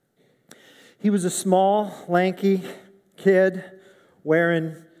He was a small, lanky kid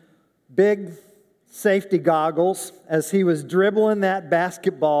wearing big safety goggles as he was dribbling that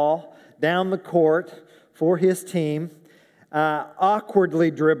basketball down the court for his team, awkwardly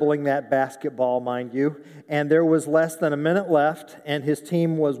dribbling that basketball, mind you. And there was less than a minute left, and his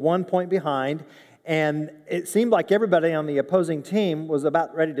team was 1 point behind. And it seemed like everybody on the opposing team was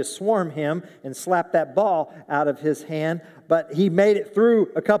about ready to swarm him and slap that ball out of his hand. But he made it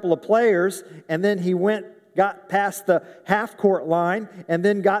through a couple of players, and then he got past the half-court line, and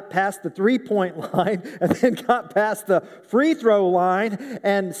then got past the three-point line, and then got past the free-throw line,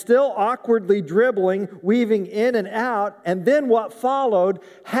 and still awkwardly dribbling, weaving in and out. And then what followed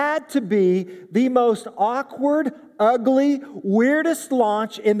had to be the most awkward, ugly, weirdest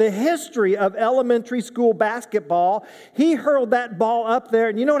launch in the history of elementary school basketball. He hurled that ball up there,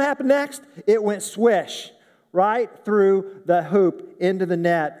 and you know what happened next? It went swish right through the hoop into the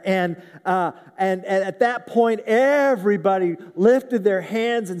net. And at that point, everybody lifted their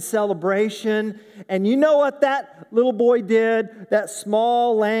hands in celebration. And you know what that little boy did? That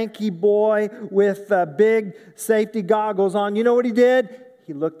small, lanky boy with big safety goggles on. You know what he did?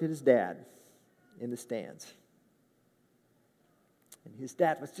 He looked at his dad in the stands. And his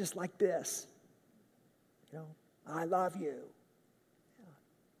dad was just like this. You know, I love you.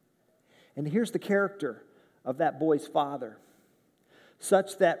 And here's the character of that boy's father,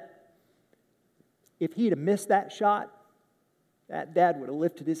 such that if he'd have missed that shot, that dad would have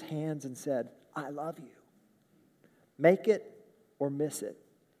lifted his hands and said, I love you. Make it or miss it.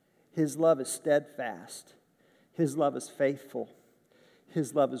 His love is steadfast. His love is faithful.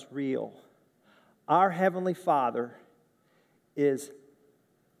 His love is real. Our Heavenly Father is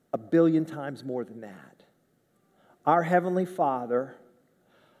 1 billion times more than that. Our Heavenly Father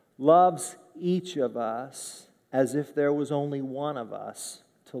loves each of us as if there was only one of us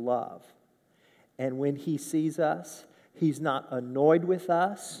to love. And when He sees us, He's not annoyed with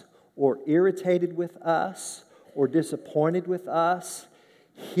us or irritated with us or disappointed with us.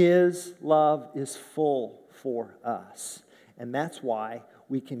 His love is full for us. And that's why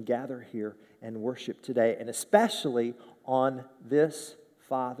we can gather here and worship today, and especially on this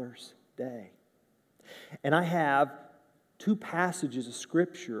Father's Day. And I have 2 passages of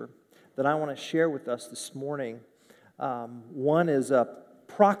Scripture that I want to share with us this morning. One is a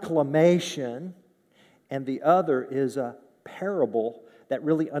proclamation, and the other is a parable that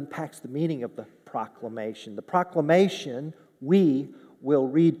really unpacks the meaning of the proclamation. The proclamation we will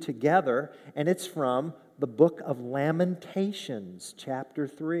read together, and it's from the book of Lamentations, chapter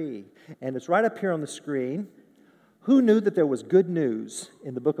 3. And it's right up here on the screen. Who knew that there was good news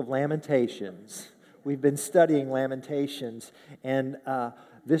in the book of Lamentations? We've been studying Lamentations, and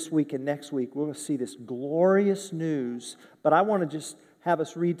this week and next week we're going to see this glorious news. But I want to just have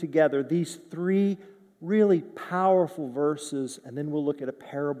us read together these 3 really powerful verses, and then we'll look at a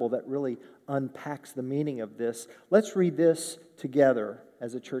parable that really unpacks the meaning of this. Let's read this together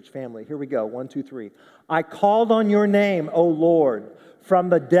as a church family. Here we go. 1, 2, 3. I called on your name, O Lord,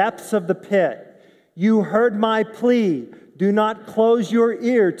 from the depths of the pit. You heard my plea. Do not close your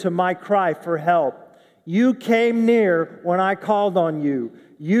ear to my cry for help. You came near when I called on you.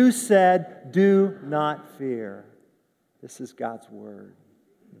 You said, do not fear. This is God's word.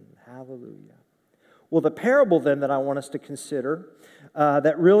 Hallelujah. Well, the parable then that I want us to consider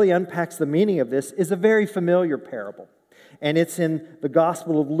that really unpacks the meaning of this is a very familiar parable. And it's in the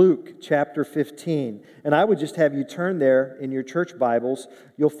Gospel of Luke, chapter 15. And I would just have you turn there in your church Bibles.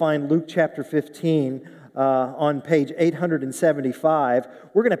 You'll find Luke chapter 15 on page 875.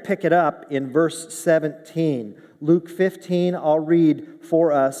 We're going to pick it up in verse 17. Luke 15, I'll read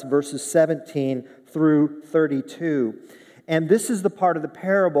for us verses 17 through 32. And this is the part of the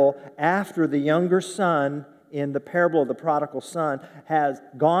parable after the younger son in the parable of the prodigal son has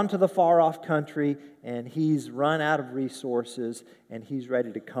gone to the far-off country, and he's run out of resources, and he's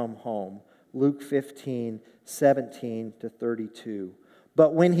ready to come home. Luke 15, 17 to 32.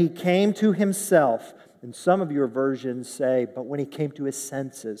 But when he came to himself, and some of your versions say, but when he came to his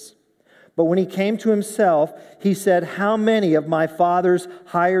senses. But when he came to himself, he said, how many of my father's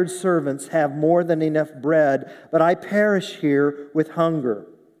hired servants have more than enough bread, but I perish here with hunger?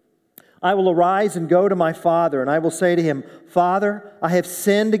 I will arise and go to my father, and I will say to him, Father, I have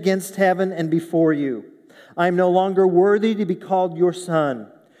sinned against heaven and before you. I am no longer worthy to be called your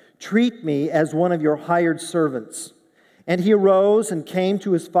son. Treat me as one of your hired servants. And he arose and came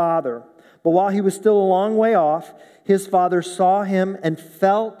to his father. But while he was still a long way off, his father saw him and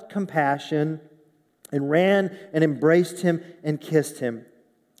felt compassion and ran and embraced him and kissed him.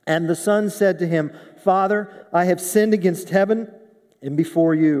 And the son said to him, Father, I have sinned against heaven and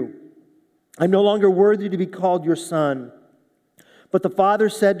before you. I'm no longer worthy to be called your son.' But the father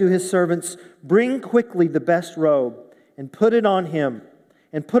said to his servants, 'Bring quickly the best robe and put it on him,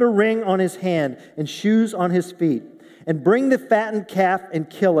 and put a ring on his hand and shoes on his feet. And bring the fattened calf and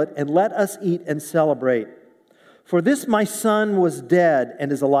kill it, and let us eat and celebrate. For this my son was dead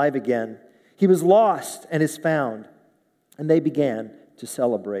and is alive again. He was lost and is found.' And they began to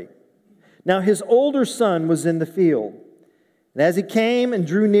celebrate. Now his older son was in the field. And as he came and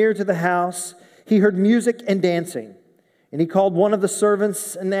drew near to the house, he heard music and dancing. And he called one of the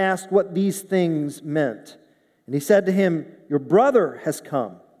servants and asked what these things meant. And he said to him, 'Your brother has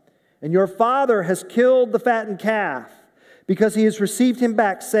come, and your father has killed the fattened calf, because he has received him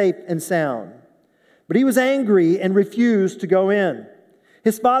back safe and sound.' But he was angry and refused to go in.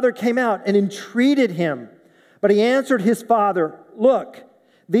 His father came out and entreated him. But he answered his father, 'Look,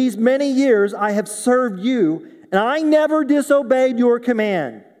 these many years I have served you, and I never disobeyed your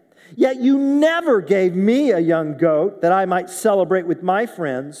command. Yet you never gave me a young goat that I might celebrate with my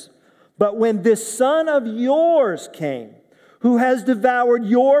friends. But when this son of yours came, who has devoured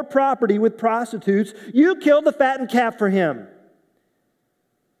your property with prostitutes, you killed the fattened calf for him.'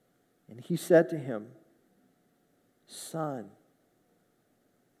 And he said to him, 'Son,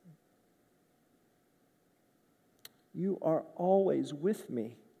 you are always with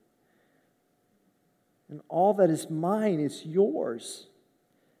me, and all that is mine is yours.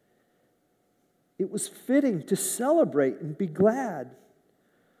 It was fitting to celebrate and be glad.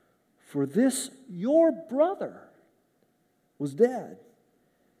 For this your brother was dead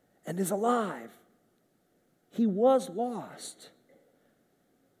and is alive. He was lost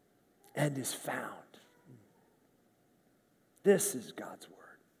and is found.'" This is God's word.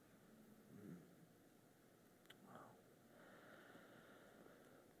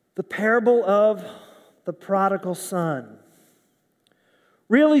 The parable of the prodigal son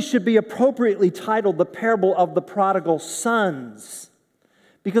really should be appropriately titled the parable of the prodigal sons,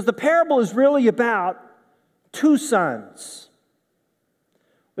 because the parable is really about two sons.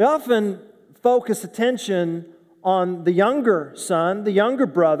 We often focus attention on the younger son, the younger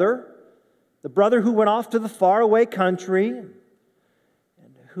brother, the brother who went off to the faraway country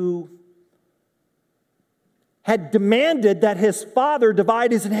and who had demanded that his father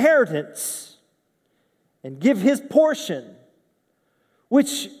divide his inheritance and give his portion,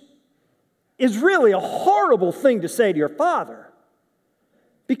 which is really a horrible thing to say to your father,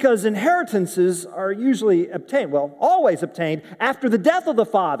 because inheritances are usually obtained, well, always obtained after the death of the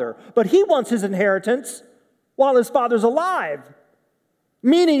father. But he wants his inheritance while his father's alive,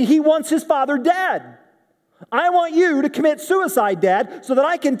 meaning he wants his father dead. I want you to commit suicide, Dad, so that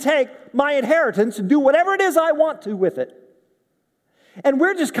I can take my inheritance and do whatever it is I want to with it. And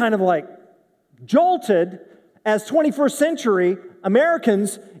we're just kind of like jolted as 21st century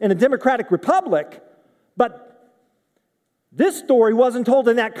Americans in a democratic republic, but this story wasn't told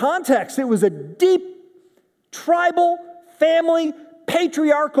in that context. It was a deep tribal, family,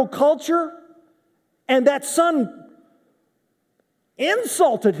 patriarchal culture, and that son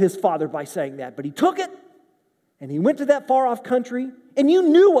insulted his father by saying that, but he took it and he went to that far off country, and you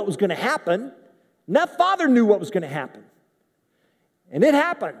knew what was going to happen, and that father knew what was going to happen, and it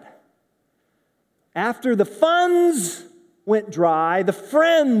happened. After the funds went dry, the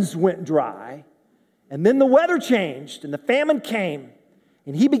friends went dry, and then the weather changed, and the famine came,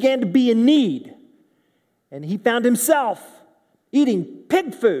 and he began to be in need, and he found himself eating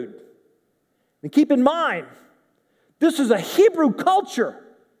pig food. And keep in mind, this is a Hebrew culture,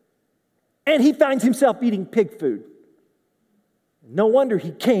 and he finds himself eating pig food. No wonder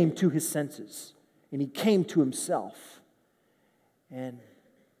he came to his senses, and he came to himself, and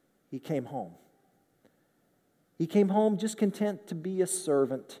he came home. He came home just content to be a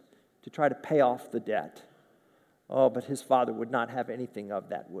servant, to try to pay off the debt. Oh, but his father would not have anything of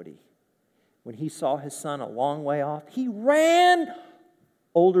that, would he? When he saw his son a long way off, he ran.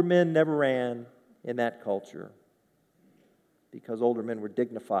 Older men never ran in that culture because older men were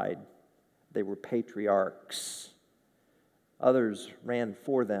dignified. They were patriarchs. Others ran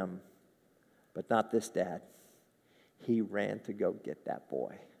for them, but not this dad. He ran to go get that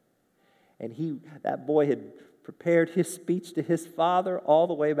boy. And that boy had prepared his speech to his father all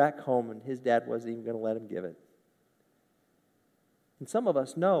the way back home, and his dad wasn't even going to let him give it. And some of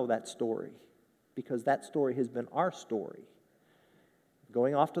us know that story because that story has been our story.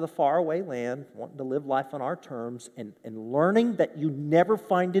 Going off to the faraway land, wanting to live life on our terms, and learning that you never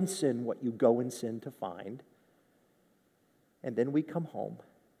find in sin what you go in sin to find. And then we come home.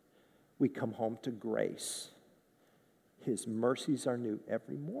 We come home to grace. His mercies are new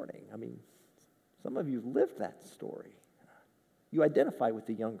every morning. I mean, some of you lived that story. You identify with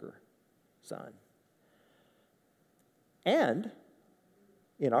the younger. son. And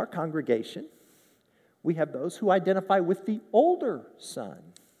in our congregation, we have those who identify with the older son,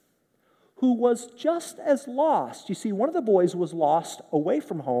 who was just as lost. You see, one of the boys was lost away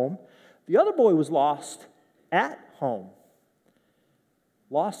from home. The other boy was lost at home.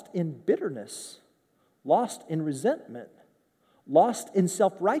 Lost in bitterness, lost in resentment, lost in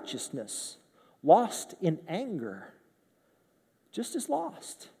self-righteousness, lost in anger. Just as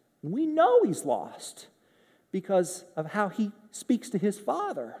lost. And we know he's lost because of how he speaks to his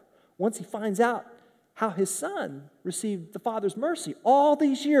father once he finds out how his son received the father's mercy. All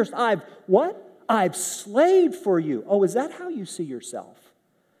these years, I've slaved for you. Oh, is that how you see yourself?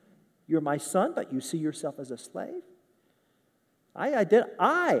 You're my son, but you see yourself as a slave? I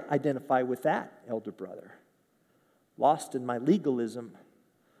identify with that, elder brother. Lost in my legalism,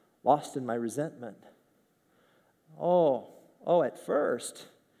 lost in my resentment. Oh, at first,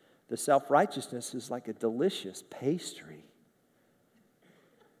 the self-righteousness is like a delicious pastry.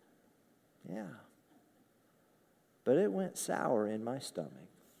 Yeah. But it went sour in my stomach.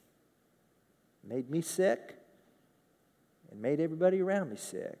 Made me sick and made everybody around me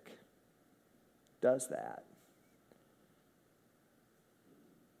sick. Does that.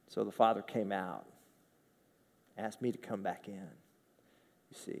 So the father came out, asked me to come back in.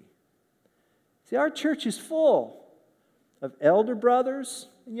 You see. See, our church is full of elder brothers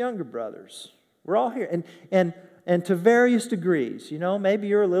and younger brothers. We're all here. And to various degrees. You know, maybe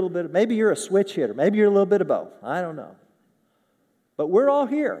you're a switch hitter. Maybe you're a little bit of both. I don't know. But we're all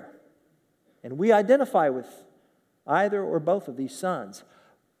here. And we identify with either or both of these sons.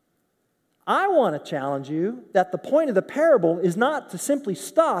 I want to challenge you that the point of the parable is not to simply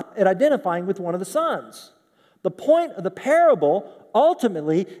stop at identifying with one of the sons. The point of the parable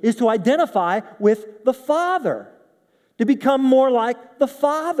ultimately is to identify with the Father, to become more like the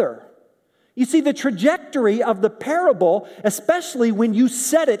Father. You see, the trajectory of the parable, especially when you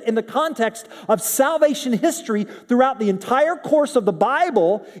set it in the context of salvation history throughout the entire course of the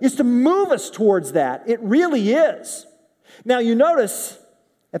Bible, is to move us towards that. It really is. Now, you notice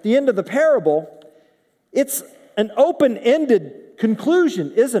at the end of the parable, it's an open-ended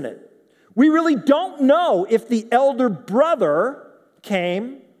conclusion, isn't it? We really don't know if the elder brother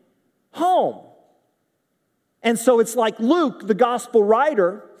came home. And so it's like Luke, the gospel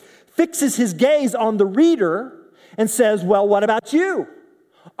writer, fixes his gaze on the reader and says, well, what about you?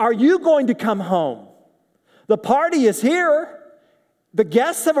 Are you going to come home? The party is here. The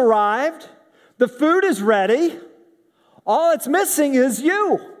guests have arrived. The food is ready. All it's missing is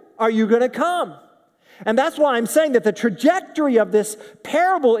you. Are you going to come? And that's why I'm saying that the trajectory of this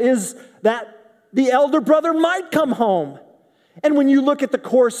parable is that the elder brother might come home. And when you look at the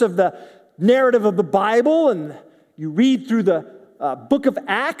course of the narrative of the Bible and you read through the book of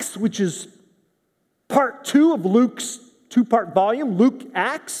Acts, which is part 2 of Luke's 2-part volume, Luke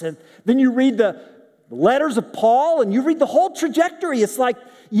Acts, and then you read the letters of Paul and you read the whole trajectory. It's like,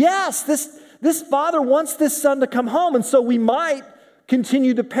 yes, this father wants this son to come home, and so we might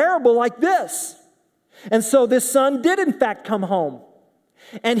continue the parable like this. And so this son did in fact come home,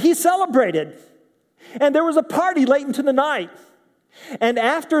 and he celebrated, and there was a party late into the night. And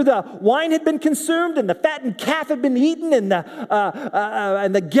after the wine had been consumed and the fattened calf had been eaten and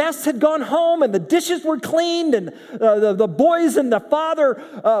the guests had gone home and the dishes were cleaned and the boys and the father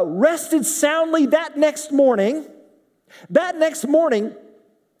rested soundly that next morning,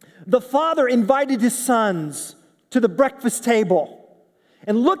 the father invited his sons to the breakfast table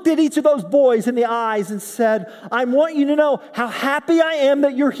and looked at each of those boys in the eyes and said, I want you to know how happy I am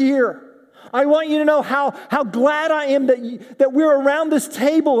that you're here. I want you to know how glad I am that we're around this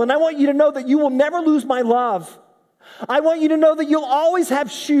table, and I want you to know that you will never lose my love. I want you to know that you'll always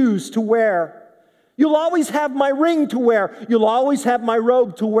have shoes to wear. You'll always have my ring to wear. You'll always have my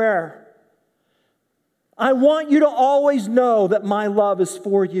robe to wear. I want you to always know that my love is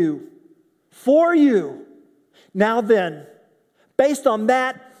for you. For you. Now then, based on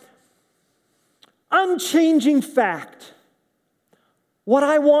that unchanging fact, what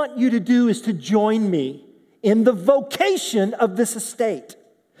I want you to do is to join me in the vocation of this estate.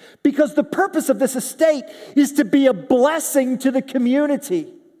 Because the purpose of this estate is to be a blessing to the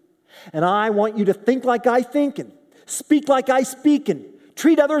community. And I want you to think like I think and speak like I speak and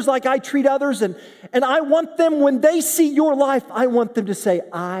treat others like I treat others. And I want them, when they see your life, I want them to say,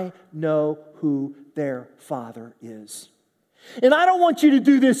 I know who their Father is. And I don't want you to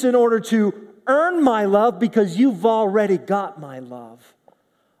do this in order to earn my love, because you've already got my love.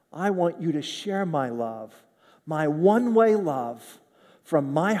 I want you to share my love, my one-way love,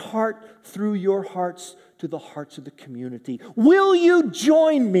 from my heart through your hearts to the hearts of the community. Will you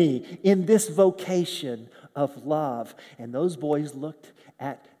join me in this vocation of love? And those boys looked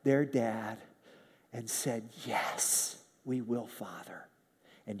at their dad and said, yes, we will, Father.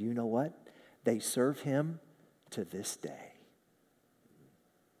 And you know what? They serve him to this day.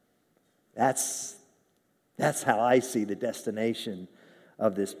 That's how I see the destination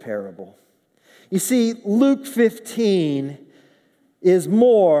of this parable. You see, Luke 15 is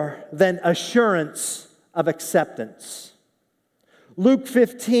more than assurance of acceptance. Luke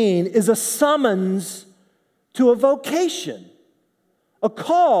 15 is a summons to a vocation, a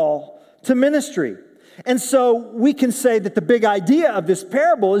call to ministry. And so we can say that the big idea of this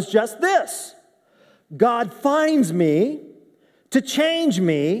parable is just this: God finds me to change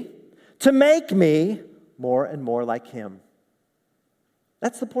me, to make me more and more like him.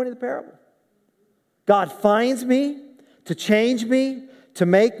 That's the point of the parable. God finds me to change me, to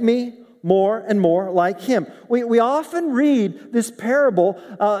make me more and more like him. We often read this parable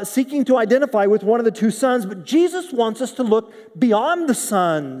seeking to identify with one of the two sons, but Jesus wants us to look beyond the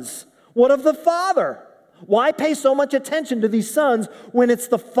sons. What of the father? Why pay so much attention to these sons when it's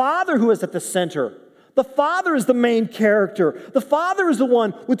the father who is at the center? The father is the main character. The father is the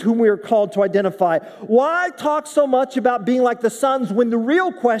one with whom we are called to identify. Why talk so much about being like the sons when the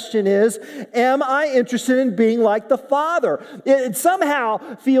real question is, am I interested in being like the father? It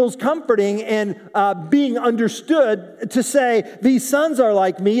somehow feels comforting and being understood to say, these sons are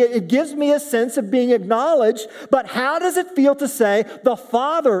like me. It gives me a sense of being acknowledged. But how does it feel to say, the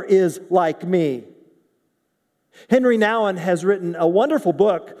father is like me? Henry Nouwen has written a wonderful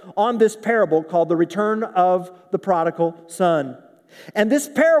book on this parable called The Return of the Prodigal Son. And this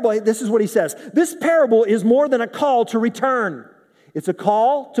parable, this is what he says: this parable is more than a call to return. It's a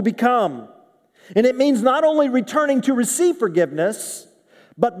call to become. And it means not only returning to receive forgiveness,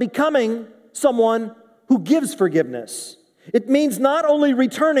 but becoming someone who gives forgiveness. It means not only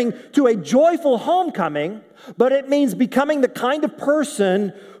returning to a joyful homecoming, but it means becoming the kind of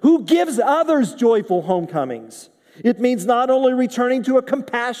person who gives others joyful homecomings. It means not only returning to a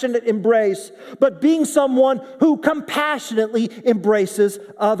compassionate embrace, but being someone who compassionately embraces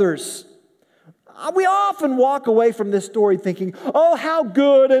others. We often walk away from this story thinking, oh, how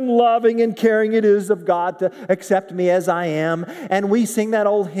good and loving and caring it is of God to accept me as I am. And we sing that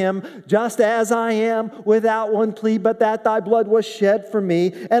old hymn, just as I am, without one plea, but that thy blood was shed for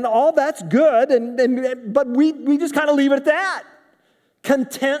me. And all that's good, but we just kind of leave it at that.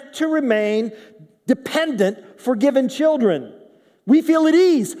 Content to remain dependent, forgiven children. We feel at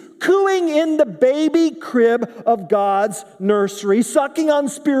ease, cooing in the baby crib of God's nursery, sucking on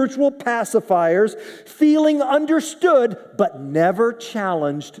spiritual pacifiers, feeling understood, but never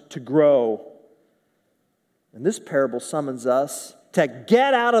challenged to grow. And this parable summons us to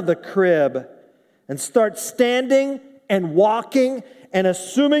get out of the crib and start standing and walking and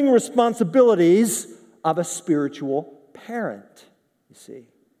assuming responsibilities of a spiritual parent, you see.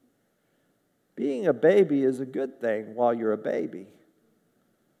 Being a baby is a good thing while you're a baby.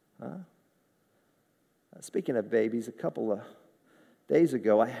 Speaking of babies, a couple of days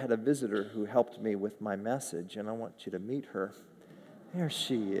ago, I had a visitor who helped me with my message, and I want you to meet her. There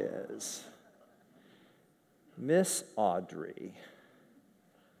she is. Miss Audrey.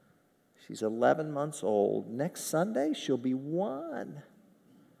 She's 11 months old. Next Sunday, she'll be 1.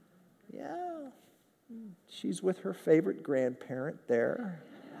 Yeah. She's with her favorite grandparent there.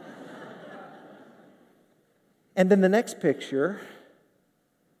 And then the next picture,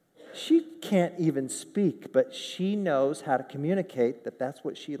 she can't even speak, but she knows how to communicate that that's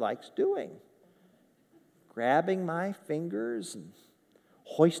what she likes doing. Grabbing my fingers and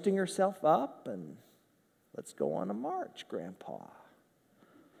hoisting herself up and let's go on a march, Grandpa.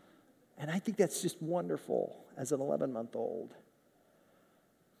 And I think that's just wonderful as an 11-month-old.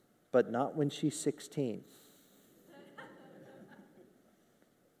 But not when she's 16.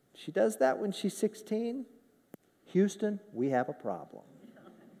 She does that when she's 16. Houston, we have a problem,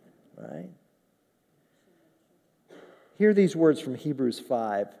 right? Hear these words from Hebrews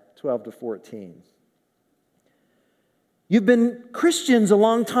 5:12-14. You've been Christians a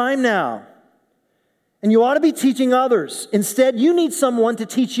long time now, and you ought to be teaching others. Instead, you need someone to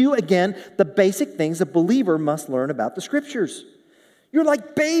teach you again the basic things a believer must learn about the Scriptures. You're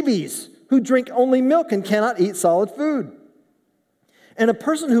like babies who drink only milk and cannot eat solid food. And a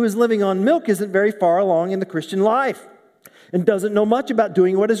person who is living on milk isn't very far along in the Christian life and doesn't know much about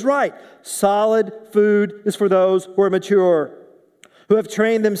doing what is right. Solid food is for those who are mature, who have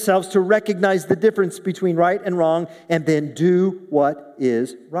trained themselves to recognize the difference between right and wrong and then do what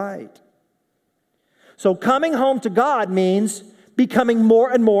is right. So coming home to God means becoming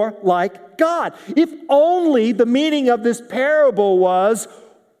more and more like God. If only the meaning of this parable was,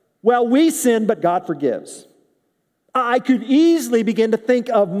 well, we sin, but God forgives. I could easily begin to think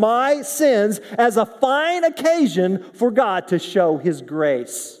of my sins as a fine occasion for God to show His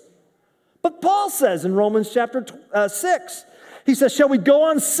grace. But Paul says in Romans chapter 6, he says, shall we go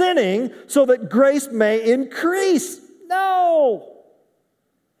on sinning so that grace may increase? No.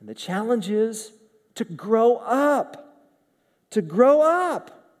 And the challenge is to grow up. To grow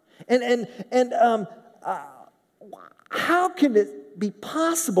up. And how can it be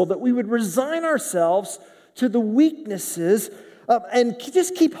possible that we would resign ourselves to the weaknesses and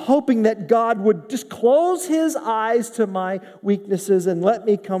just keep hoping that God would just close His eyes to my weaknesses and let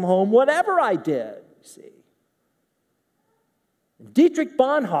me come home, whatever I did, you see? Dietrich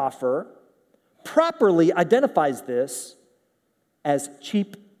Bonhoeffer properly identifies this as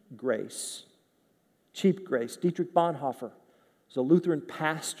cheap grace. Cheap grace. Dietrich Bonhoeffer was a Lutheran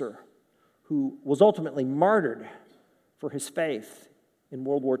pastor who was ultimately martyred for his faith in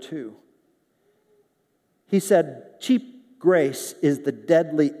World War II. He said, cheap grace is the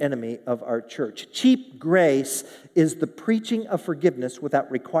deadly enemy of our church. Cheap grace is the preaching of forgiveness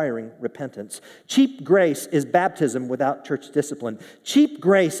without requiring repentance. Cheap grace is baptism without church discipline. Cheap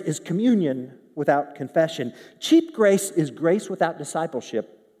grace is communion without confession. Cheap grace is grace without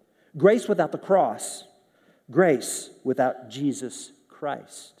discipleship. Grace without the cross. Grace without Jesus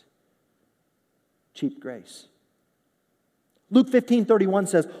Christ. Cheap grace. Luke 15:31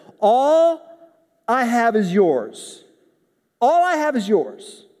 says, all I have is yours. All I have is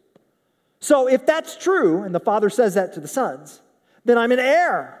yours. So if that's true, and the Father says that to the sons, then I'm an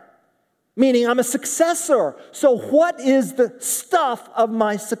heir, meaning I'm a successor. So what is the stuff of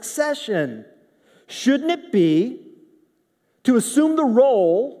my succession? Shouldn't it be to assume the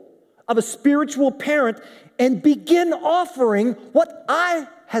role of a spiritual parent and begin offering what I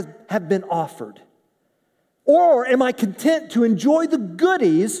have been offered? Or am I content to enjoy the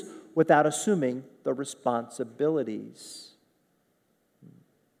goodies without assuming the responsibilities?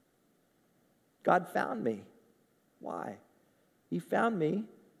 God found me. Why? He found me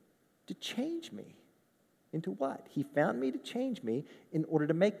to change me. Into what? He found me to change me in order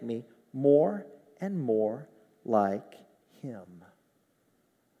to make me more and more like Him.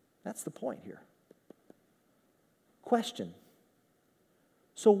 That's the point here. Question.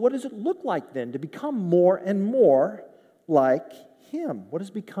 So what does it look like then to become more and more like Him? What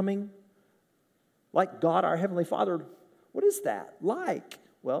is becoming like God, our Heavenly Father? What is that like?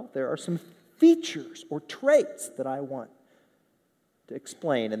 Well, there are some features or traits that I want to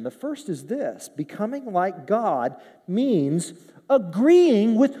explain. And the first is this. Becoming like God means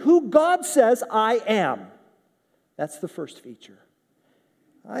agreeing with who God says I am. That's the first feature.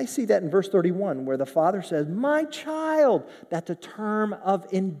 I see that in verse 31 where the Father says, my child. That's a term of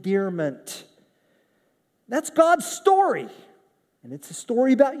endearment. That's God's story. And it's a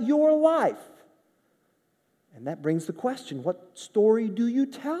story about your life. And that brings the question, what story do you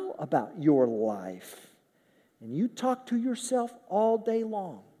tell about your life? And you talk to yourself all day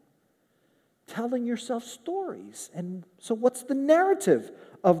long, telling yourself stories. And so what's the narrative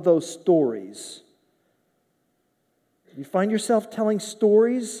of those stories? You find yourself telling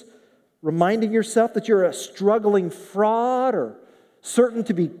stories, reminding yourself that you're a struggling fraud or certain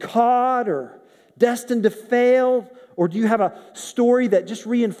to be caught or destined to fail? Or do you have a story that just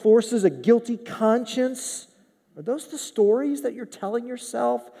reinforces a guilty conscience? Are those the stories that you're telling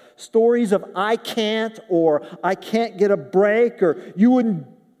yourself? Stories of I can't, or I can't get a break, or you wouldn't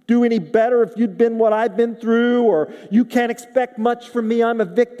do any better if you'd been what I've been through, or you can't expect much from me, I'm a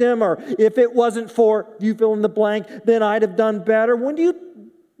victim, or if it wasn't for you fill in the blank, then I'd have done better. What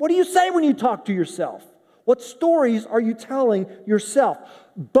do you say when you talk to yourself? What stories are you telling yourself?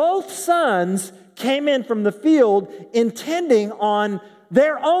 Both sons came in from the field intending on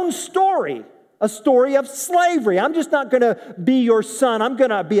their own story. A story of slavery. I'm just not going to be your son. I'm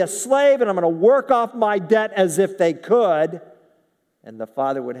going to be a slave and I'm going to work off my debt as if they could. And the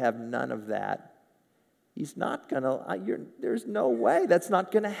father would have none of that. He's not going to, there's no way. That's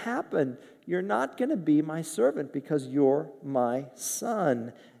not going to happen. You're not going to be my servant because you're my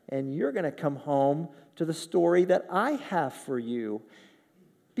son. And you're going to come home to the story that I have for you.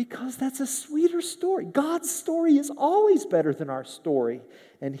 Because that's a sweeter story. God's story is always better than our story.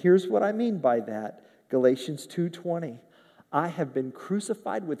 And here's what I mean by that. Galatians 2:20. I have been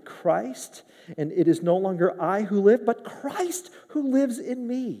crucified with Christ, and it is no longer I who live, but Christ who lives in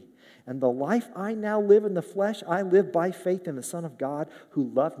me. And the life I now live in the flesh, I live by faith in the Son of God who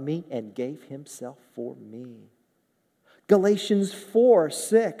loved me and gave Himself for me. Galatians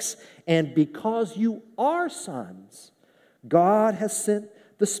 4:6. And because you are sons, God has sent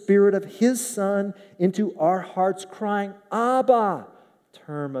the Spirit of His Son into our hearts, crying, Abba,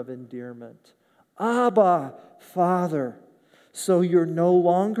 term of endearment. Abba, Father. So you're no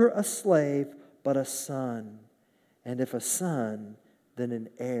longer a slave, but a son. And if a son, then an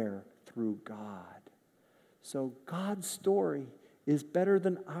heir through God. So God's story is better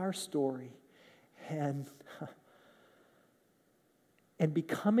than our story. And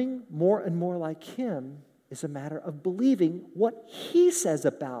becoming more and more like Him is a matter of believing what He says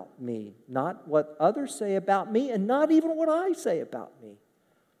about me, not what others say about me, and not even what I say about me,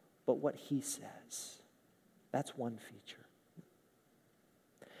 but what He says. That's one feature.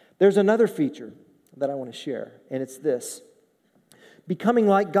 There's another feature that I want to share, and it's this. Becoming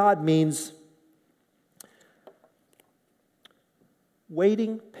like God means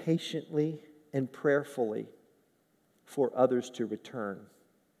waiting patiently and prayerfully for others to return.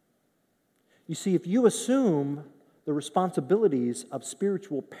 You see, if you assume the responsibilities of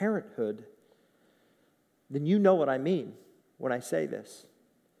spiritual parenthood, then you know what I mean when I say this.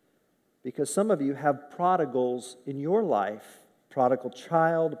 Because some of you have prodigals in your life, prodigal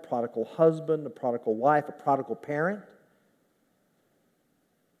child, a prodigal husband, a prodigal wife, a prodigal parent.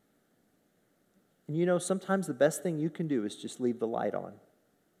 And you know, sometimes the best thing you can do is just leave the light on.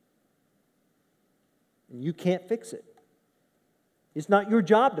 And you can't fix it. It's not your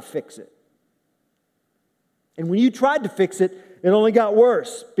job to fix it. And when you tried to fix it, it only got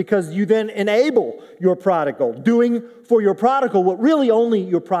worse because you then enable your prodigal, doing for your prodigal what really only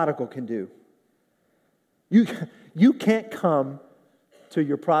your prodigal can do. You can't come to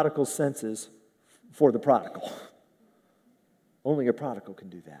your prodigal's senses for the prodigal. Only a prodigal can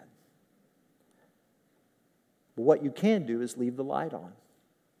do that. But what you can do is leave the light on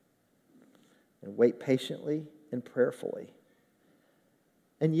and wait patiently and prayerfully.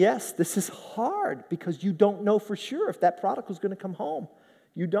 And yes, this is hard because you don't know for sure if that prodigal is going to come home.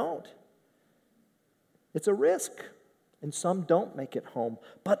 You don't. It's a risk. And some don't make it home.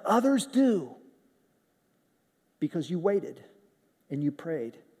 But others do. Because you waited and you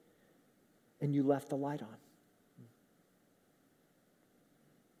prayed and you left the light on.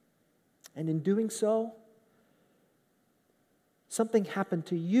 And in doing so, something happened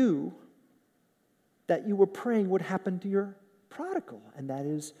to you that you were praying would happen to your prodigal, and that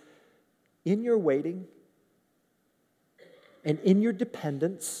is in your waiting and in your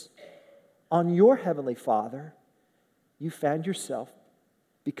dependence on your Heavenly Father, you found yourself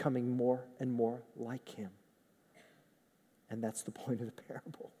becoming more and more like Him. And that's the point of the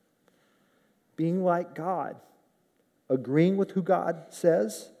parable. Being like God, agreeing with who God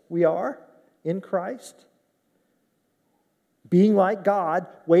says we are in Christ, being like God,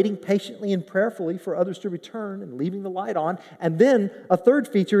 waiting patiently and prayerfully for others to return and leaving the light on. And then a third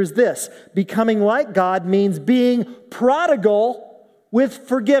feature is this. Becoming like God means being prodigal with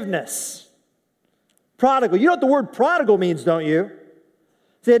forgiveness. Prodigal. You know what the word prodigal means, don't you?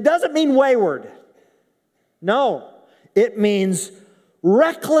 See, it doesn't mean wayward. No. It means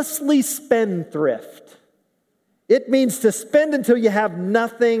recklessly spendthrift. It means to spend until you have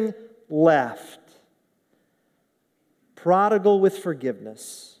nothing left. Prodigal with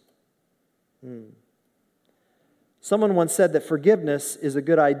forgiveness. Someone once said that forgiveness is a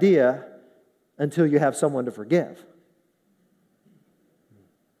good idea until you have someone to forgive.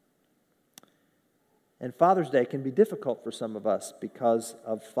 And Father's Day can be difficult for some of us because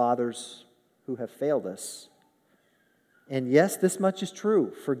of fathers who have failed us. And yes, this much is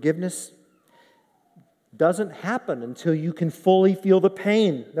true. Forgiveness doesn't happen until you can fully feel the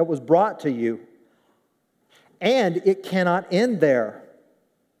pain that was brought to you. And it cannot end there.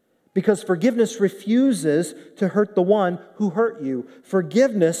 Because forgiveness refuses to hurt the one who hurt you.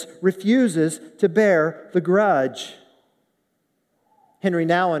 Forgiveness refuses to bear the grudge. Henry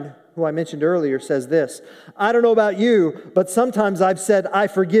Nouwen, who I mentioned earlier, says this, I don't know about you, but sometimes I've said, I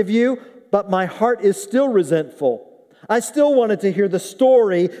forgive you, but my heart is still resentful. I still wanted to hear the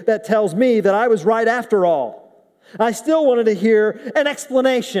story that tells me that I was right after all. I still wanted to hear an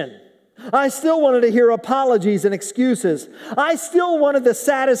explanation. I still wanted to hear apologies and excuses. I still wanted the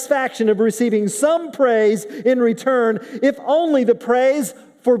satisfaction of receiving some praise in return, if only the praise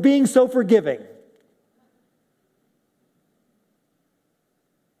for being so forgiving.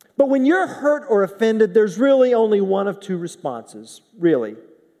 But when you're hurt or offended, there's really only one of two responses, really.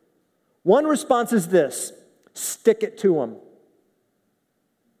 One response is this: stick it to them.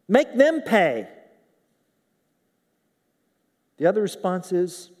 Make them pay. The other response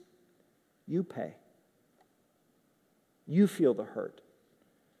is, you pay. You feel the hurt.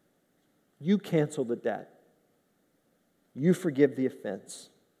 You cancel the debt. You forgive the offense.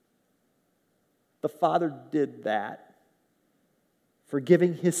 The Father did that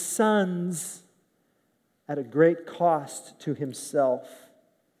forgiving his sons at a great cost to himself.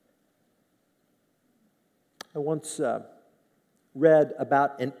 I once read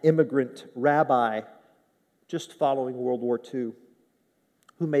about an immigrant rabbi just following World War II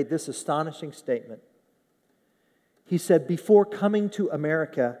who made this astonishing statement. He said, "Before coming to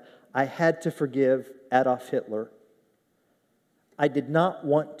America, I had to forgive Adolf Hitler. I did not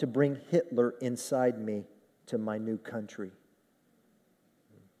want to bring Hitler inside me to my new country."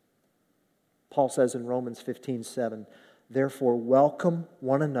 Paul says in Romans 15:7, "Therefore welcome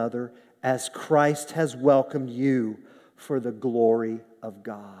one another as Christ has welcomed you for the glory of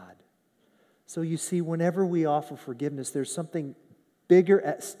God." So you see, whenever we offer forgiveness, there's something bigger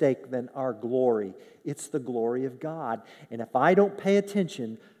at stake than our glory. It's the glory of God. And if I don't pay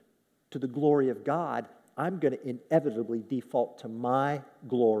attention to the glory of God, I'm going to inevitably default to my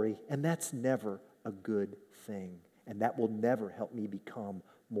glory, and that's never a good thing. And that will never help me become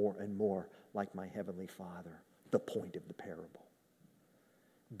more and more like my Heavenly Father, the point of the parable.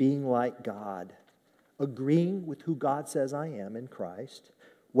 Being like God, agreeing with who God says I am in Christ,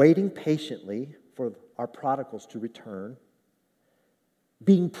 waiting patiently for our prodigals to return,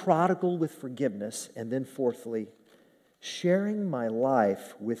 being prodigal with forgiveness, and then fourthly, sharing my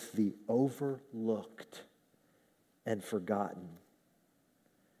life with the overlooked and forgotten.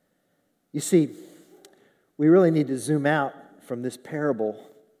 You see, we really need to zoom out from this parable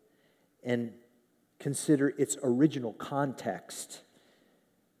and consider its original context.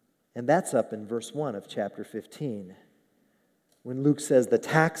 And that's up in verse 1 of chapter 15. When Luke says the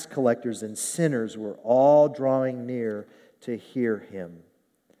tax collectors and sinners were all drawing near to hear him.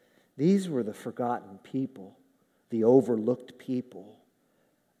 These were the forgotten people, the overlooked people,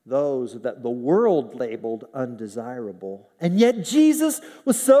 those that the world labeled undesirable. And yet Jesus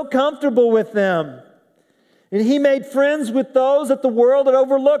was so comfortable with them. And he made friends with those that the world had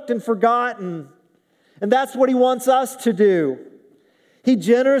overlooked and forgotten. And that's what he wants us to do. He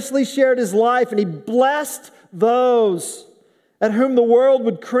generously shared his life, and he blessed those at whom the world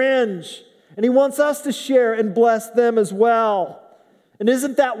would cringe. And he wants us to share and bless them as well. And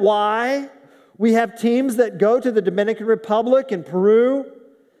isn't that why we have teams that go to the Dominican Republic and Peru?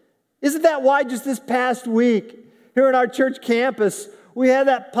 Isn't that why just this past week here at our church campus, we had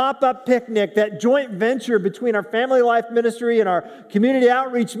that pop-up picnic, that joint venture between our Family Life Ministry and our Community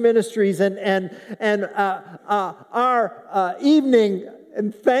Outreach Ministries and our evening,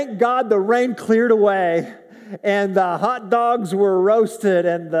 and thank God the rain cleared away. And the hot dogs were roasted,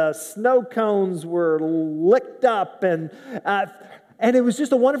 and the snow cones were licked up, and it was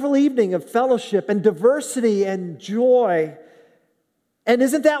just a wonderful evening of fellowship and diversity and joy. And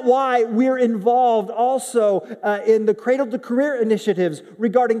isn't that why we're involved also in the Cradle to Career initiatives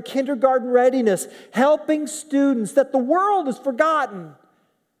regarding kindergarten readiness, helping students that the world has forgotten,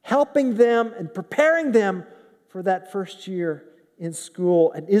 helping them and preparing them for that first year in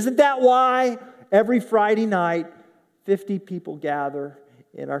school? And isn't that why every Friday night, 50 people gather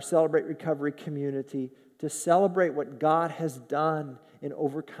in our Celebrate Recovery community to celebrate what God has done in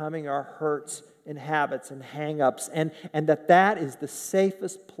overcoming our hurts and habits and hang-ups, and that is the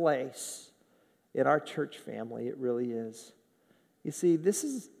safest place in our church family. It really is. You see,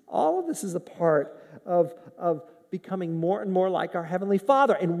 all of this is a part of becoming more and more like our Heavenly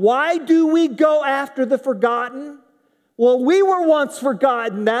Father. And why do we go after the forgotten? Well, we were once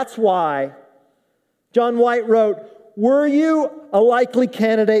forgotten, that's why. John White wrote, "Were you a likely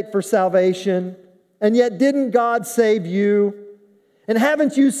candidate for salvation, and yet didn't God save you? And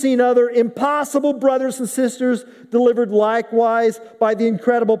haven't you seen other impossible brothers and sisters delivered likewise by the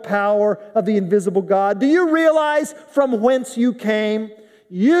incredible power of the invisible God? Do you realize from whence you came?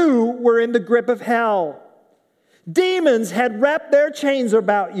 You were in the grip of hell. Demons had wrapped their chains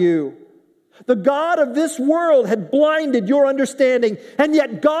about you. The God of this world had blinded your understanding, and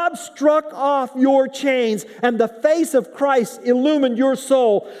yet God struck off your chains, and the face of Christ illumined your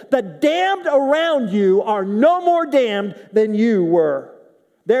soul. The damned around you are no more damned than you were.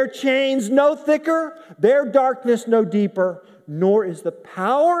 Their chains no thicker, their darkness no deeper, nor is the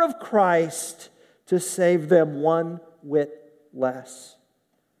power of Christ to save them one whit less."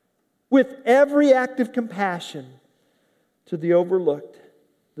 With every act of compassion to the overlooked,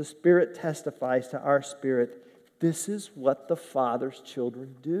 the Spirit testifies to our spirit, this is what the Father's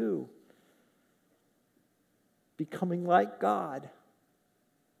children do. Becoming like God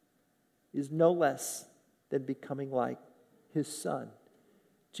is no less than becoming like His Son,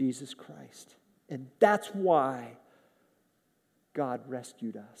 Jesus Christ. And that's why God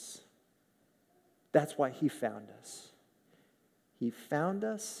rescued us. That's why He found us. He found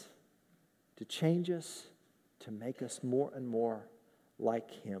us to change us, to make us more and more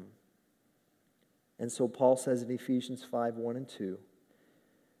like him. And so Paul says in Ephesians 5, 1 and 2,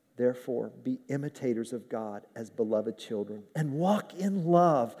 therefore, be imitators of God as beloved children, and walk in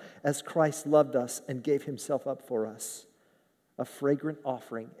love as Christ loved us and gave himself up for us, a fragrant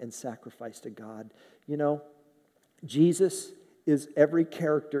offering and sacrifice to God. You know, Jesus is every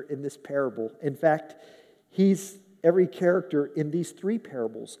character in this parable. In fact, he's every character in these three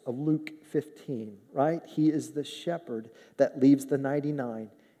parables of Luke 15, right? He is the shepherd that leaves the 99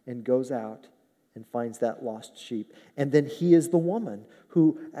 and goes out and finds that lost sheep. And then he is the woman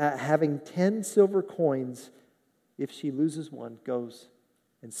who, having 10 silver coins, if she loses one, goes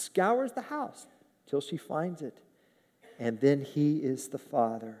and scours the house till she finds it. And then he is the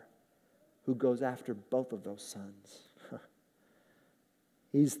father who goes after both of those sons.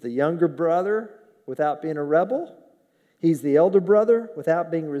 He's the younger brother without being a rebel. He's the elder brother without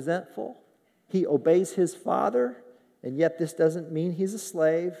being resentful. He obeys his father, and yet this doesn't mean he's a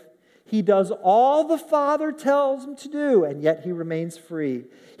slave. He does all the Father tells him to do, and yet he remains free.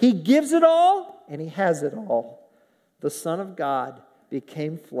 He gives it all, and he has it all. The Son of God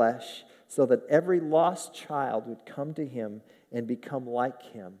became flesh so that every lost child would come to him and become like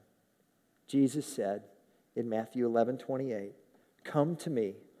him. Jesus said in Matthew 11:28, come to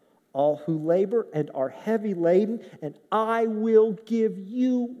me, all who labor and are heavy laden, and I will give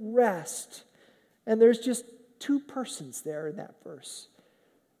you rest. And there's just two persons there in that verse.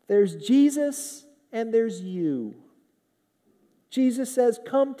 There's Jesus and there's you. Jesus says,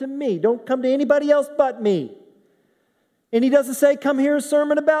 come to me. Don't come to anybody else but me. And he doesn't say, come hear a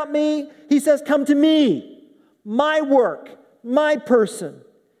sermon about me. He says, come to me. My work, my person.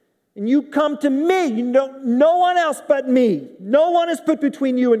 And you come to me. You know, no one else but me. No one is put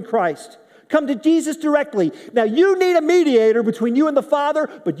between you and Christ. Come to Jesus directly. Now, you need a mediator between you and the Father,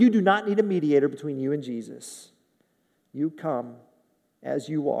 but you do not need a mediator between you and Jesus. You come as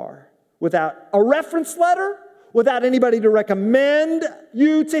you are, without a reference letter, without anybody to recommend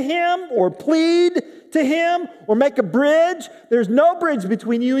you to him or plead to him or make a bridge. There's no bridge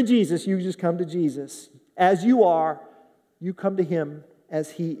between you and Jesus. You just come to Jesus. As you are, you come to him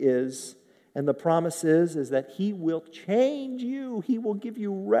as he is. And the promise is that he will change you. He will give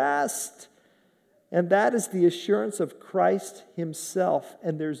you rest. And that is the assurance of Christ himself.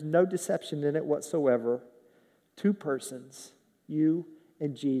 And there's no deception in it whatsoever. Two persons, you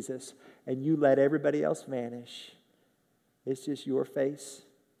and Jesus. And you let everybody else vanish. It's just your face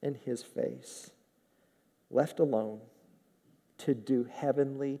and his face. Left alone to do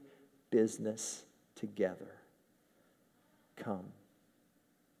heavenly business together. Come.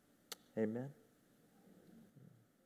 Amen.